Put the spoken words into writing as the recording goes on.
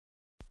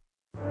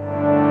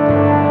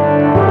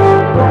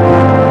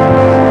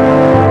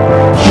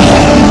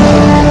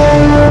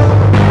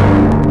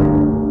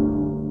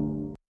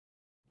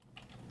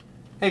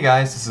Hey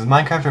guys, this is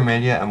Minecraft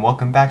Media and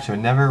welcome back to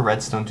another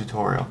Redstone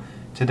tutorial.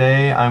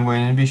 Today I'm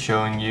going to be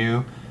showing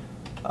you,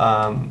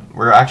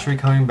 we're actually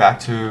coming back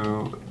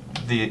to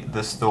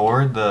the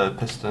store, the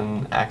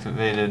piston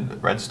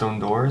activated redstone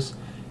doors,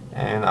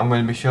 and I'm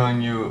going to be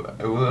showing you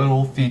a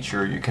little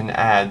feature you can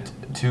add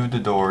to the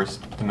doors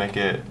to make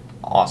it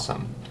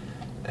awesome.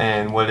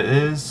 And what it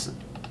is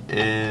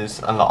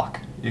a lock.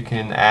 You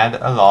can add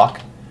a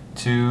lock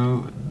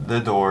to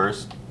the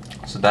doors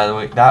so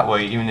that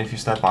way even if you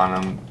step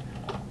on them,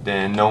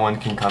 then no one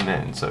can come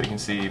in. So you can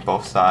see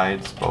both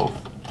sides, both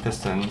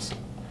pistons,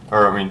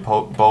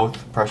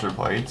 both pressure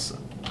plates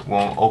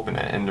won't open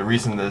it. And the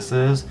reason this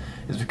is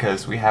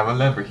because we have a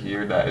lever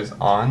here that is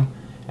on,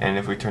 and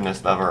if we turn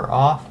this lever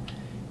off,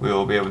 we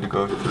will be able to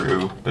go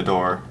through the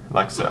door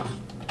like so.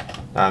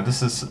 Now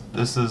this is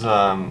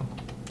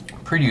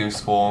pretty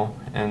useful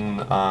in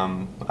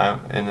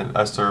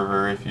a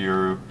server. If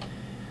you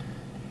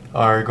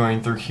are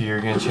going through here,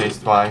 you're getting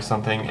chased by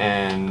something,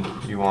 and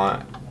you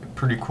want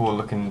pretty cool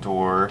looking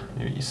door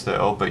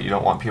still, but you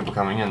don't want people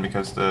coming in,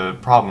 because the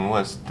problem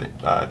was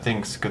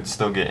things could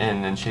still get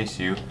in and chase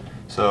you.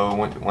 So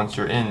once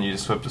you're in, you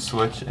just flip the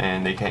switch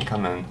and they can't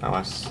come in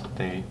unless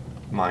they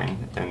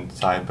mine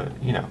inside, but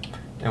you know,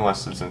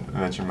 unless it's in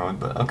adventure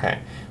mode. But okay,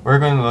 we're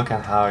going to look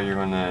at how you're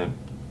going to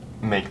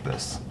make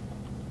this.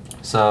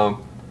 So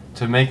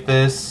to make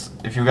this,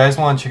 if you guys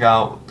want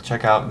to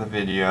check out the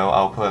video,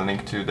 I'll put a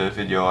link to the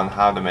video on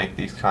how to make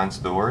these kinds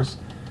of doors.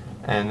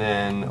 And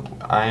then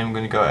I am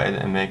going to go ahead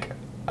and make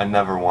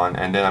another one,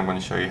 and then I'm going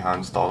to show you how to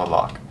install the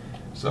lock.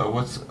 So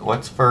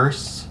what's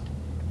first?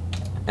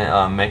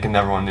 Make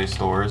another one of these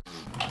doors.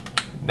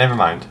 Never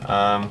mind.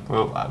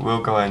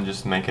 We'll go ahead and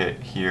just make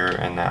it here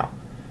and now.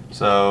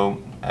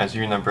 So as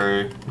you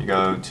remember, you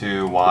go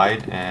 2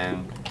 wide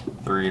and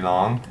 3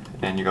 long,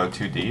 and you go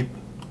 2 deep.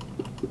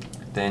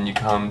 Then you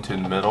come to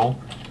the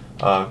middle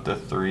of the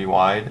 3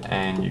 wide,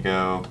 and you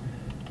go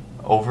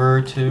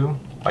over 2,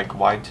 like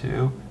wide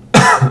 2.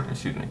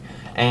 Excuse me,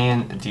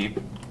 and deep,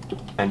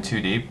 and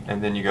 2 deep,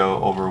 and then you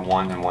go over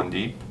 1 and 1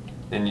 deep.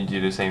 Then you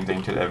do the same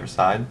thing to the other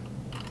side,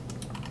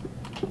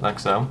 like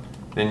so.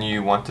 Then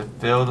you want to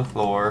fill the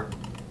floor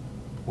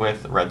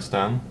with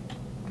redstone,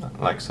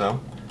 like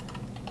so.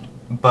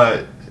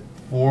 But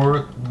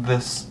for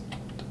this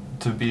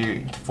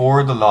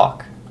for the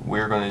lock,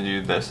 we're going to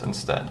do this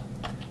instead.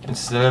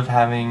 Instead of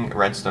having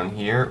redstone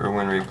here, we're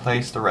going to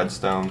replace the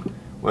redstone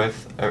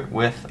with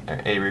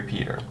a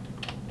repeater.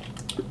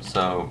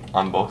 So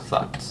on both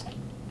sides.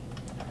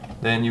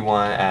 Then you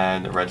want to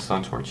add a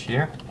redstone torch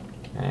here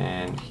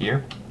and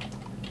here.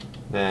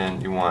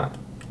 Then you want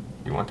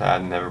to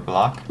add another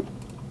block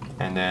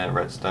and then a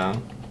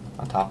redstone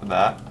on top of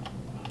that.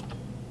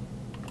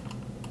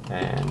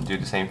 And do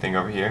the same thing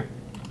over here.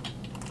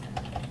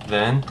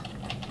 Then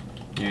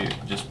you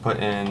just put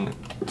in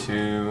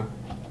 2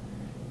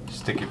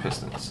 sticky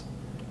pistons.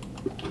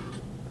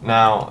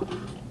 Now,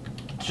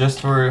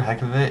 just for the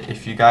heck of it,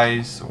 if you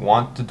guys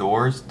want the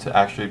doors to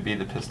actually be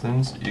the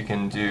pistons, you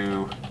can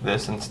do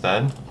this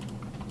instead.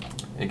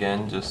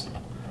 Again, just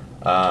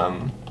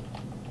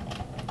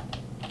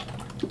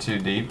 2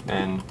 deep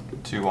and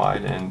 2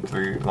 wide and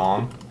 3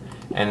 long.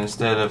 And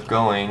instead of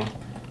going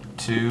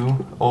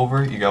 2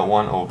 over, you go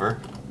 1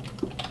 over.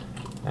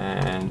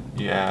 And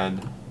you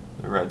add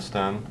the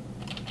redstone.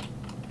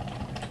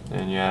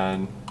 Then you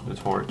add the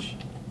torch.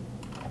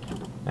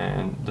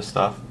 And the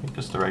stuff,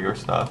 just the regular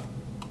stuff.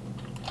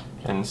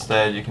 And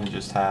instead you can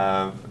just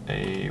have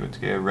a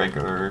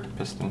regular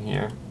piston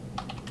here.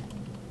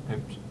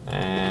 Oops.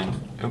 And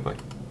wait.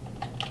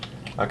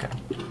 Okay.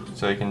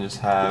 So you can just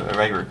have a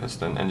regular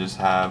piston and just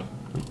have,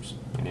 oops,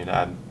 we need to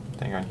add a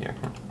thing right here.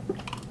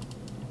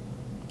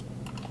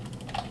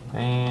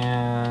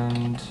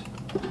 And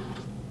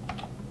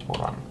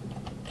hold on.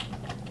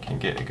 Can't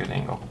get a good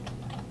angle.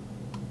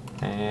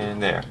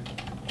 And there.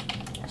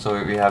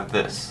 So we have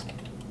this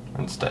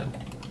instead.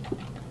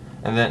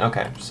 And then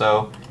okay,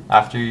 so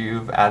after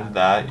you've added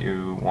that,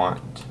 you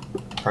want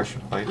pressure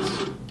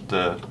plates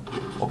to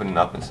open it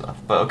up and stuff.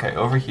 But okay,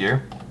 over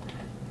here,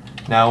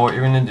 now what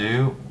you're going to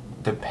do,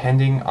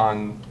 depending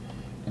on,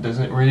 it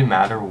doesn't really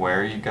matter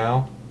where you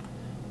go,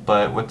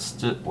 but let's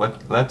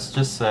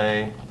just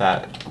say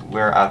that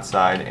we're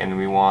outside and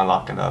we want to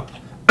lock it up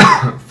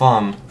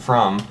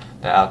from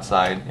the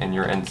outside and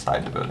you're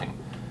inside the building.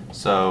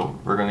 So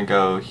we're going to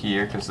go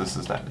here, because this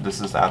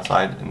is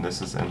outside and this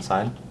is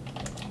inside.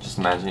 Just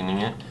imagining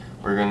it.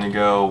 We're going to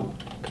go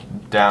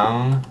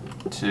down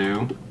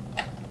 2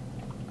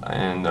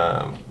 and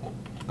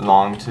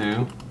long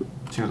 2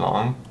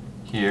 long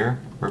here.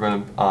 We're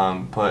going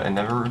to put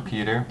another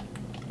repeater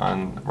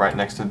on right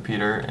next to the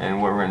repeater, and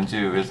what we're going to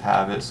do is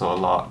have it so it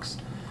locks.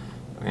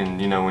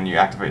 And you know, when you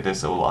activate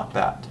this, it will lock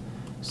that.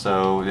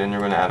 So then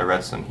you're going to add a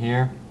redstone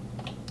here,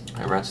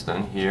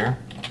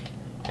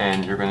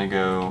 and you're going to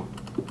go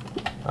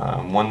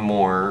 1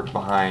 more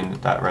behind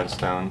that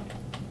redstone,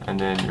 and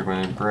then you're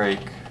going to break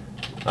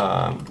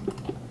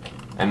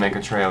and make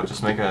a trail.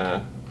 Just make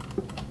a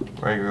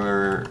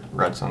regular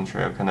redstone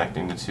trail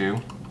connecting the 2,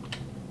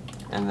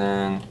 and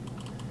then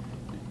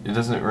it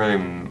doesn't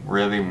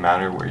really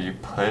matter where you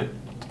put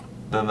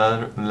the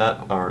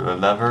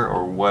lever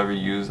or whatever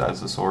you use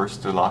as the source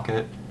to lock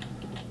it,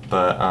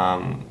 but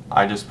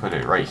I just put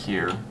it right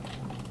here.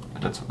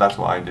 That's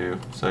what I do.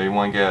 So you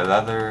want to get a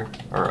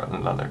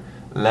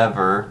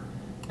lever,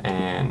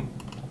 and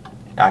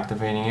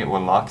activating it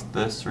will lock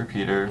this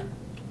repeater.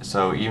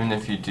 So even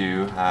if you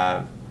do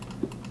have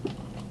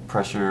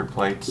pressure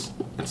plates,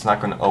 it's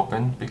not going to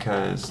open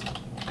because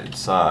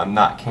it's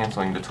not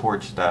canceling the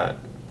torch that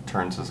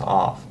turns this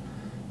off,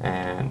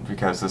 and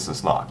because this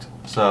is locked.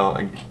 So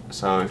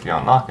if you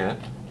unlock it,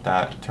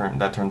 that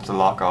turns the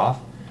lock off.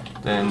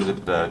 Then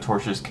the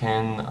torches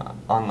can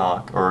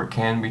unlock or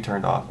can be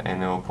turned off,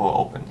 and it will pull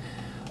open.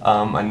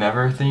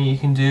 Another thing you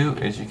can do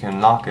is you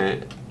can lock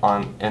it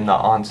in the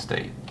on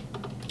state.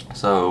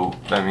 So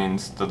that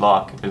means the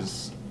lock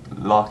is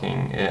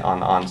locking it on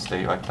the on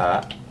state like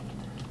that.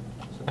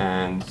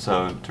 And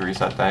so to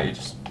reset that, you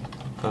just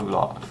flip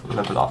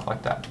it off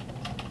like that.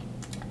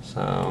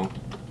 So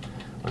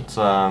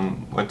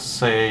let's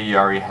say you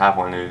already have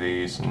one of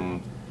these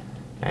and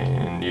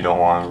you don't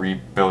want to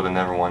rebuild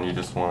another one. You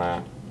just want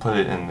to put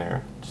it in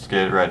there. Just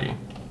get it ready.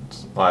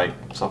 It's like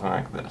something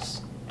like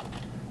this.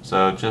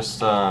 So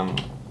just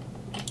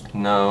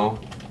know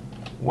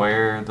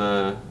where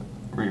the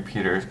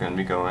repeater is going to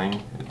be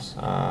going. It's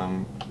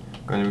going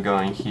to be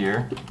going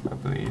here, I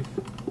believe.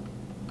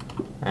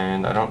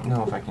 And I don't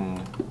know if I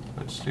can.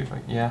 Let's see if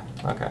I. Yeah.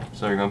 Okay.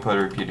 So you're going to put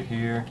a repeater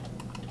here.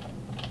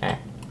 Okay.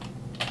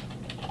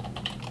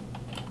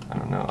 I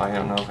don't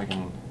know if I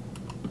can.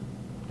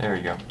 There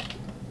we go.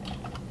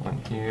 One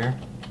here.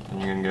 And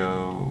you're going to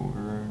go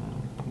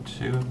 1,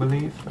 2, I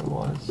believe it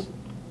was.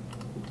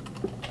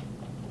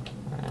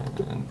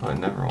 And put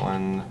another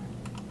one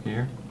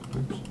here.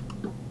 Oops.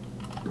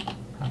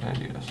 How can I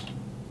do this?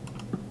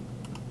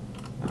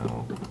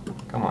 No.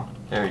 Come on.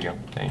 There you go.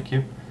 Thank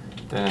you.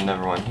 Then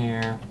another one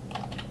here.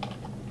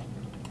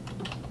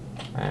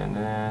 And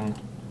then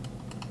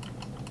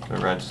the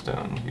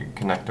redstone. You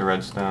connect the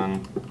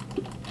redstone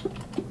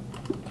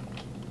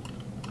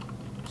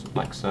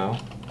like so.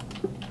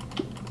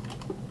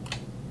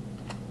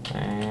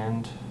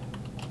 And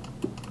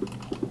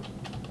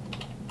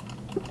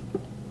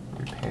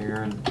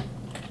repair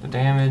the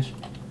damage.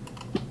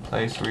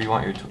 Place where you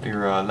want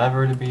your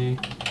lever to be,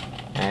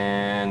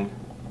 and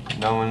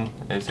no one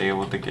is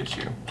able to get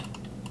you.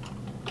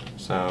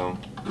 So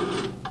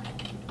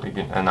we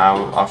can, and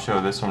I'll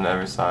show this from the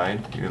other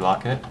side. You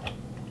lock it.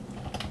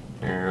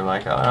 You're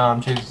like, oh no, I'm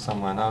chasing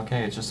someone.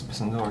 Okay, it's just a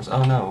piston doors.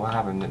 Oh no, what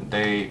happened?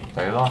 They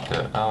locked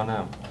it. Oh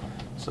no.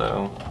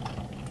 So,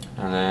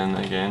 and then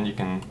again, you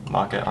can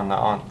lock it on the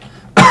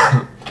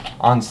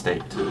on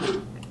state,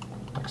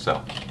 like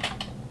so.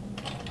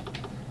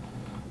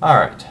 All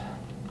right.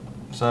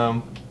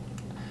 So,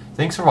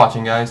 thanks for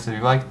watching, guys. If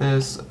you like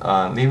this,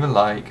 leave a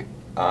like,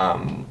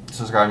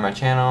 subscribe to my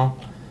channel,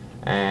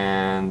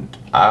 and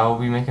I will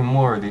be making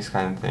more of these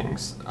kind of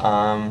things.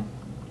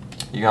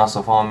 You can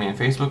also follow me on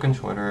Facebook and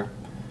Twitter,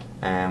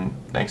 and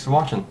thanks for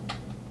watching.